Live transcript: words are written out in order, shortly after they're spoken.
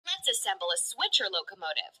assemble a switcher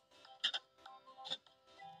locomotive.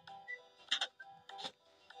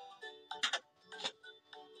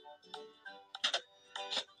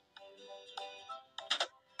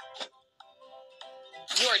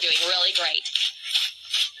 You're doing really great.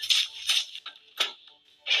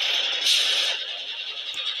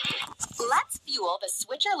 Let's fuel the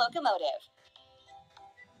switcher locomotive.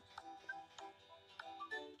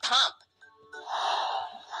 Pump.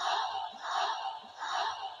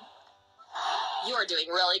 You're doing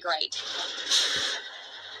really great.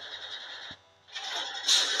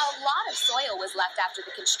 A lot of soil was left after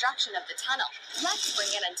the construction of the tunnel. Let's bring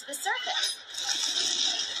it into the surface.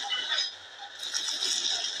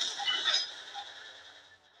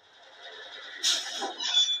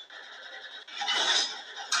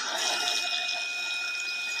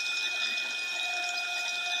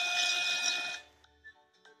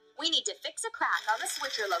 We need to fix a crack on the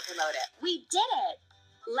switcher locomotive. We did it!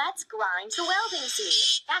 Let's grind the welding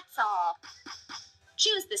seam. That's all.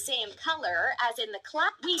 Choose the same color as in the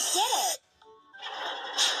clock. We did it!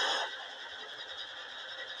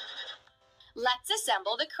 Let's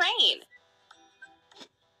assemble the crane.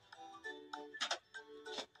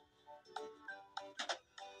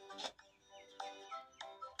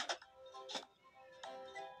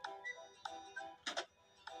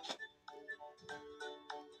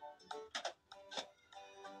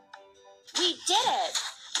 We did it!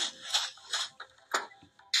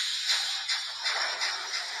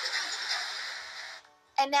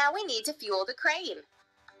 And now we need to fuel the crane.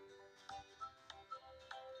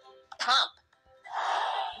 Pump.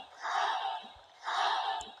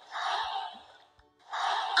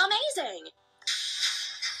 Amazing!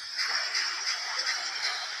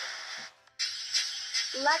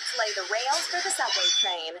 Let's lay the rails for the subway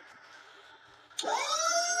train.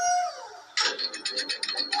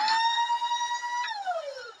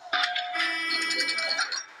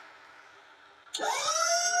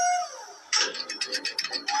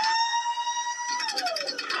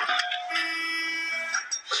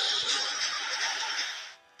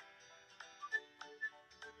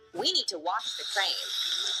 We need to wash the train.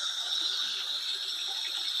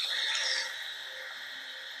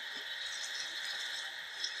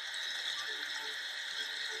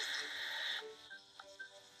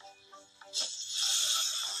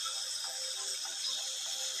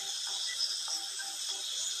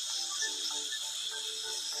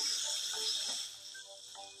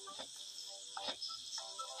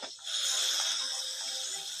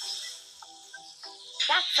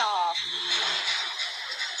 That's all.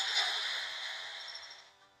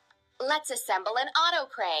 Let's assemble an auto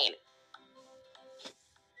crane.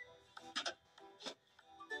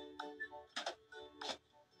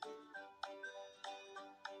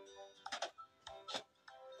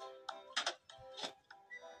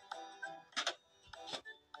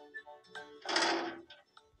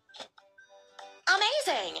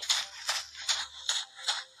 Amazing!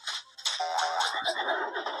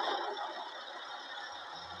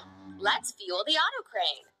 Let's fuel the auto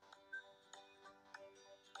crane.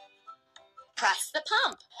 Press the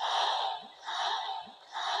pump.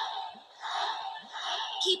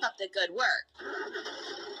 Keep up the good work.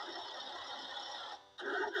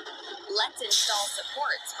 Let's install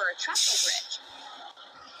supports for a trestle bridge.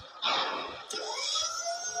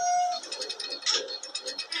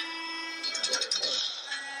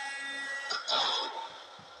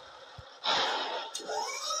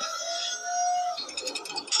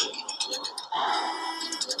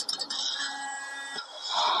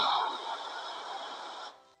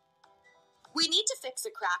 We need to fix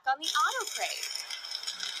a crack on the auto crane.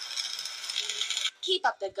 Keep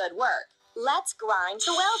up the good work. Let's grind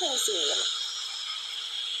the welding seam.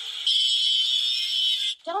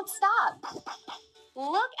 Don't stop.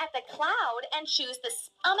 Look at the cloud and choose the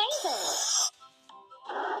amazing.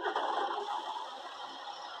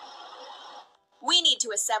 We need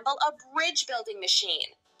to assemble a bridge building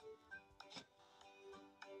machine.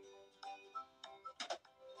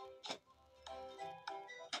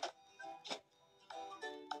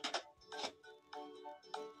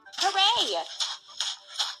 Hooray!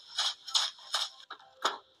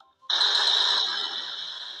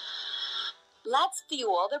 Let's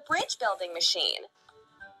fuel the bridge building machine.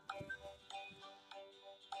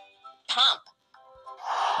 Pump.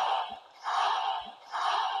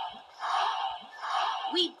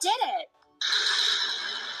 We did it!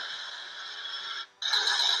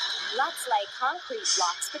 Let's lay concrete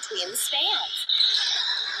blocks between the spans.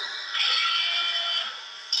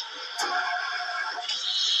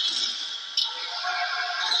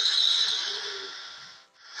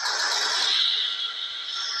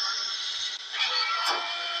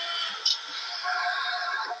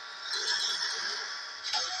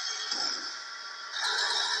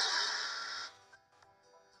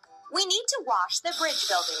 wash the bridge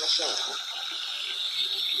building machine.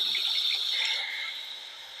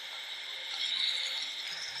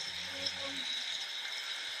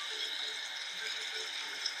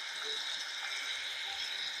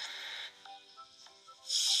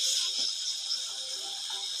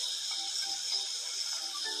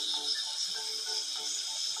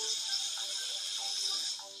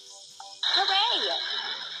 Hooray!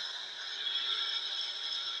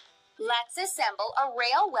 Let's assemble a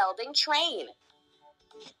rail welding train.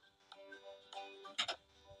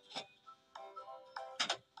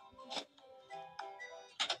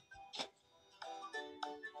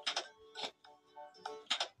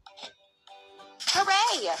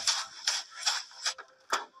 Hooray!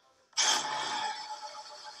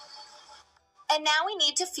 And now we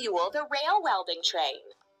need to fuel the rail welding train.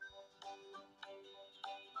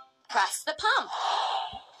 Press the pump.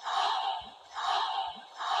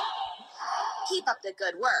 Keep up the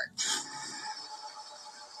good work.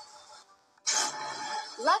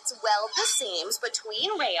 Let's weld the seams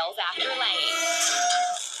between rails after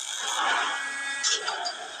laying.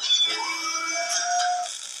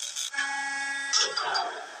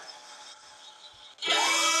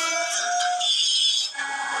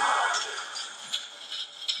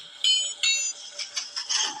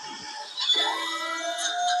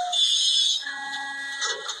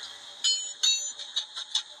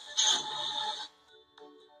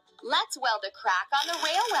 Let's weld a crack on the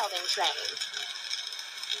rail welding train.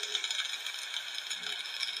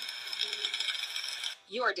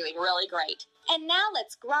 You're doing really great. And now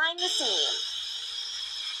let's grind the seam.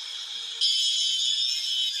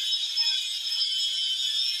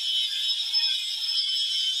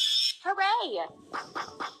 Hooray!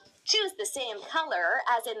 Choose the same color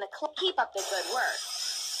as in the clip. Keep up the good work.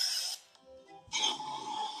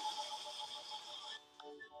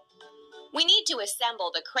 We need to assemble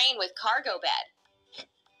the crane with cargo bed.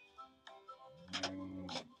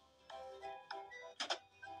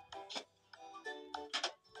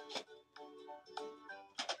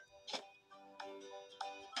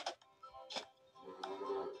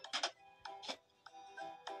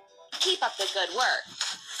 Keep up the good work.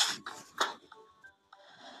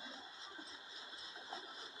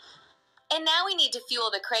 And now we need to fuel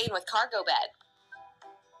the crane with cargo bed.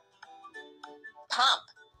 Pump.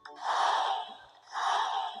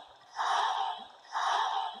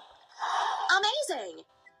 Amazing!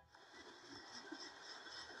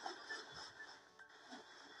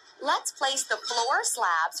 Let's place the floor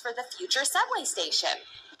slabs for the future subway station.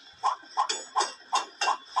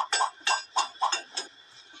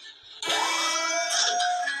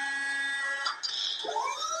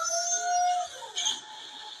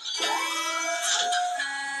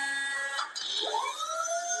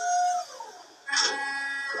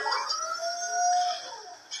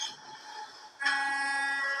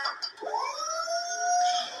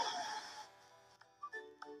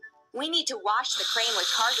 We need to wash the crane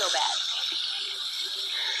with cargo bed.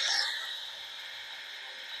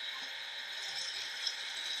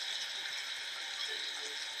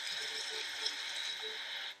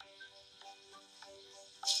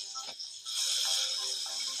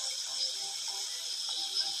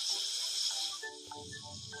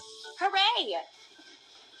 Hooray!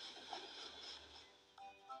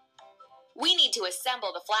 We need to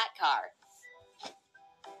assemble the flat car.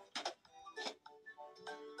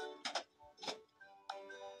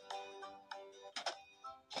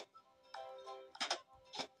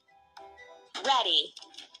 Ready.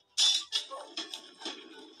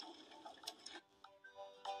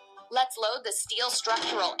 Let's load the steel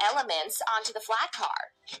structural elements onto the flat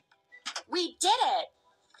car. We did it!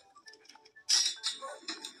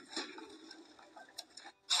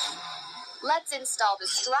 Let's install the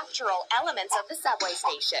structural elements of the subway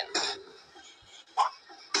station.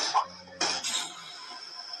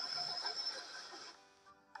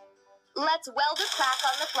 Let's weld a crack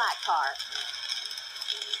on the flat car.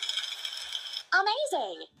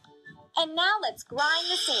 Amazing! And now let's grind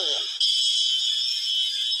the seam.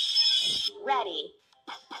 Ready.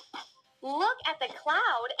 Look at the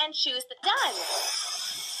cloud and choose the done.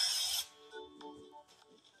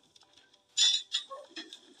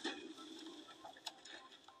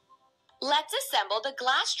 Let's assemble the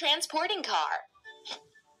glass transporting car.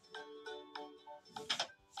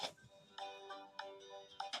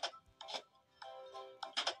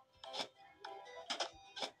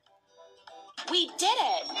 We did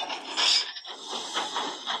it!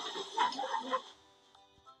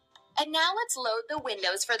 And now let's load the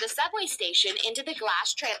windows for the subway station into the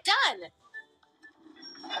glass tram. Done!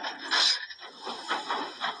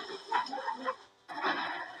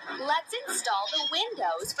 Let's install the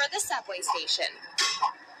windows for the subway station.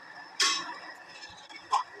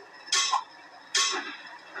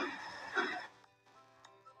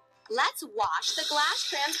 Let's wash the glass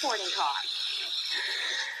transporting car.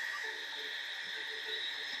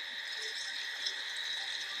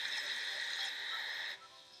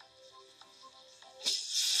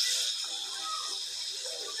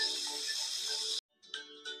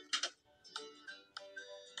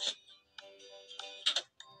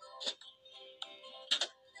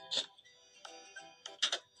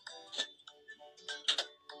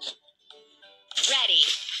 Ready.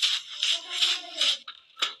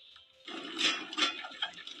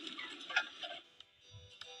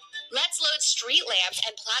 Let's load street lamps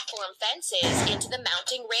and platform fences into the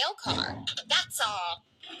mounting rail car. That's all.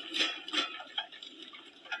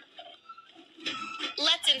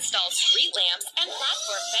 Let's install street lamps and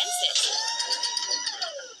platform fences.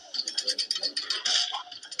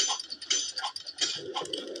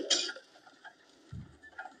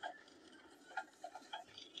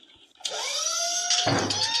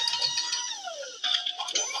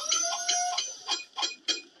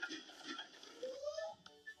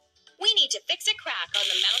 We need to fix a crack on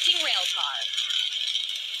the mounting rail car.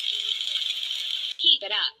 Keep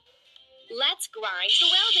it up. Let's grind the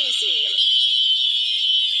welding seam.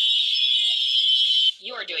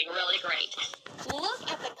 You're doing really great.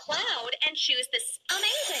 Look at the cloud and choose this.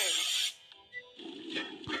 Amazing.